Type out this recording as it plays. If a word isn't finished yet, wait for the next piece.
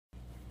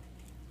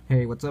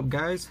Hey, what's up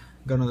guys?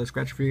 Got another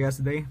scratcher for you guys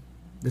today.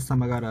 This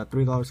time I got a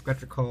 $3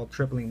 scratcher called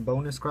Tripling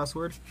Bonus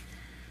Crossword.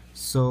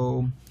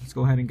 So let's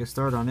go ahead and get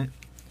started on it.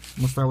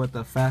 I'm gonna start with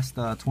the fast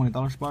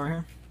 $20 spot right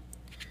here.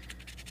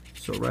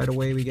 So right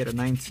away we get a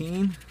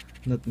 19,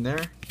 nothing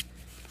there.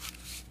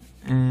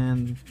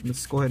 And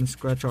let's go ahead and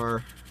scratch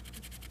our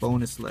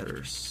bonus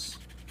letters.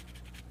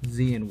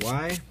 Z and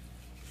Y.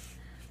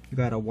 We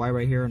got a Y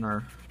right here in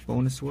our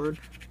bonus word.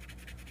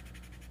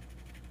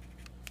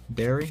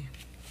 Dairy.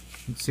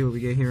 Let's see what we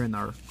get here in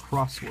our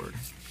crossword.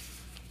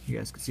 You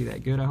guys can see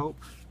that good, I hope.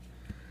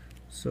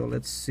 So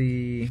let's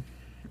see.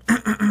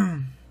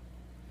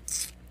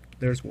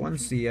 There's one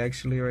C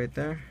actually right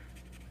there.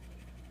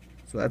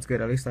 So that's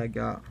good. At least I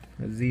got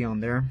a Z on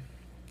there.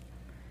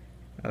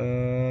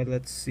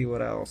 Let's see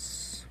what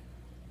else.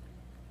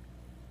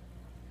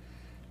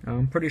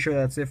 I'm pretty sure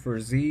that's it for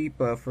Z,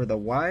 but for the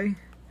Y,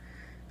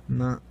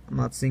 I'm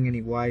not seeing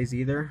any Y's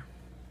either.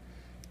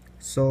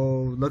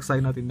 So looks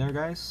like nothing there,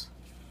 guys.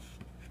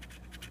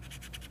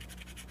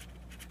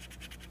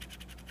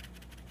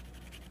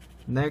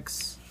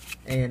 Next,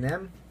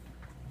 A&M.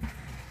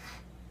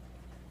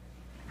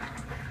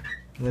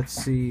 Let's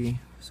see.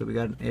 So we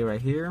got an A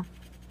right here,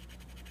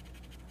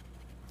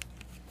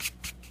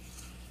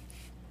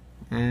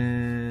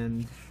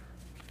 and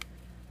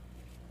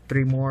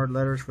 3 more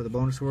letters for the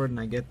bonus word, and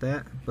I get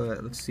that.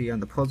 But let's see, on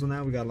the puzzle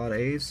now we got a lot of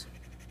A's,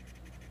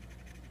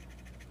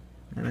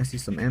 and I see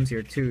some M's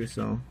here too,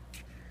 so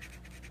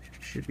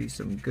should be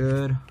some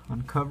good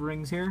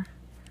uncoverings here.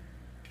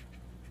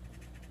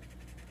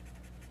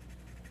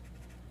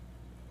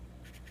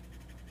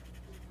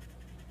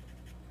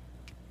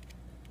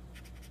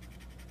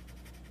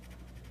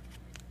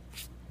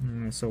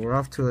 So we're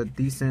off to a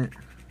decent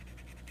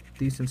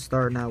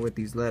start now with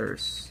these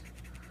letters.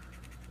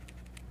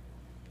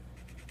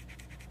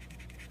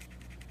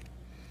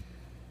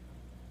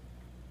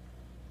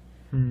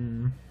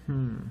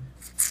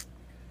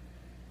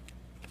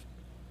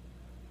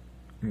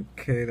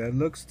 Okay, that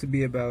looks to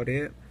be about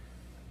it.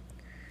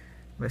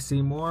 If I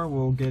see more,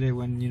 we'll get it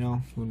when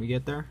we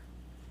get there.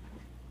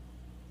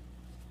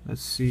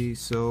 Let's see.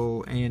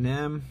 So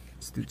A&M.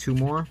 Let's do 2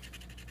 more.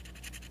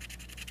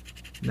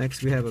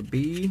 Next we have a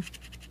B,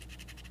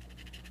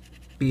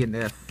 B and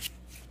F.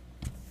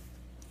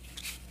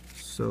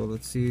 So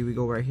let's see, we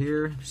go right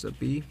here, there's a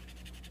B,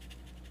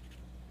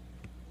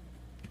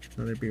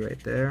 another B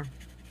right there,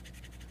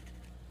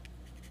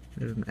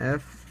 there's an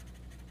F,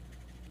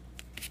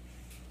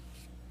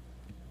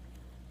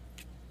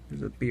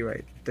 there's a B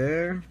right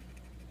there,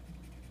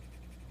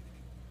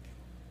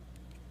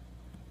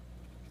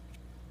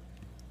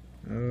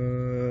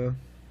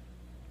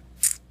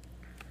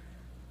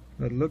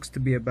 that looks to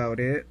be about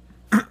it.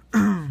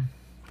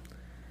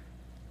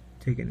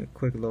 Taking a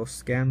quick little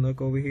scan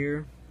look over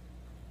here.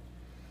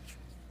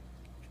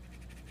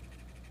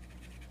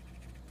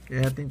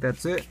 Yeah, I think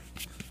that's it.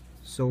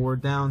 So we're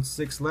down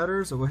 6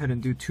 letters. I'll go ahead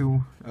and do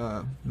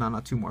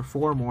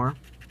 4 more.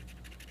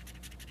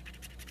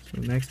 So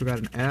next we got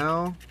an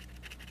L,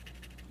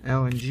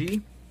 L and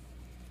G.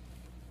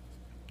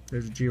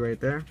 There's a G right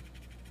there.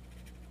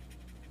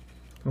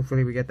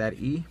 Hopefully we get that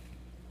E.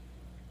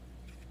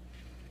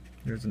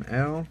 There's an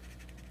L,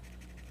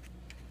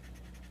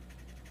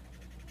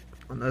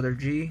 another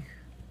G.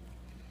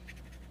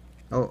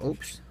 Oh,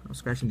 oops, I was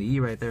scratching the E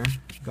right there.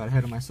 Got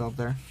ahead of myself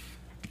there.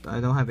 I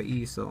don't have an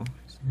E, so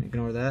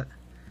ignore that.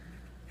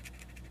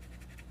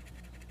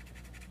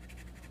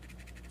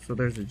 So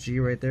there's a G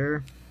right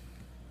there.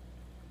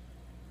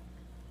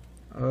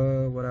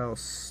 What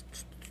else?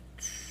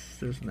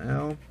 There's an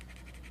L.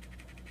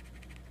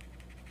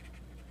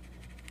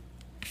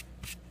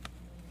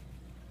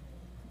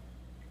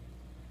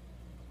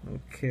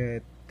 Okay,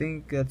 I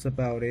think that's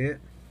about it.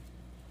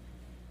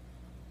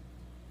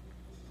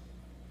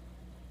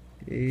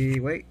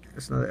 Wait,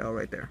 there's another L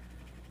right there.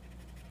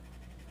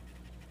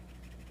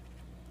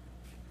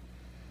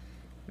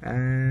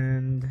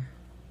 And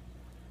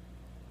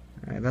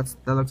that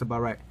looks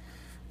about right.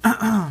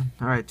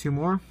 Alright, 2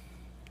 more.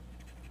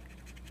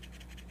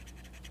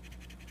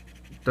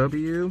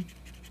 W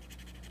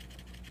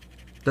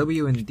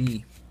and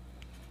D.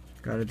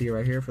 Got a D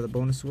right here for the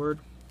bonus word.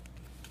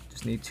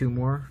 Just need 2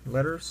 more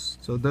letters.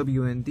 So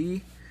W and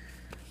D.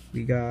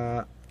 We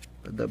got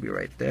a W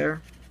right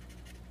there.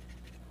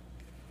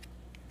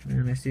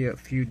 And I see a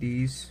few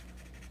D's.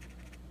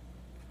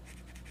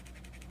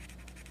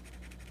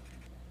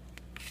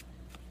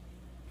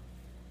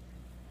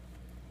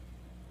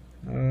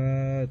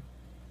 I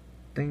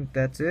think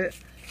that's it.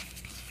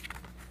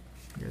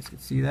 You guys can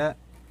see that.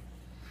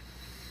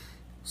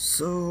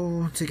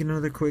 So take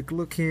another quick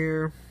look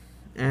here,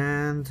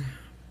 and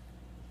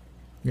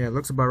yeah, it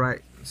looks about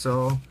right.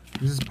 So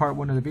this is part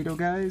 1 of the video,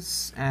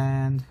 guys,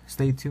 and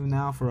stay tuned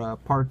now for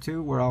part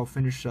 2 where I'll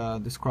finish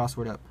this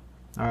crossword up.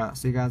 Alright,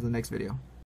 see you guys in the next video.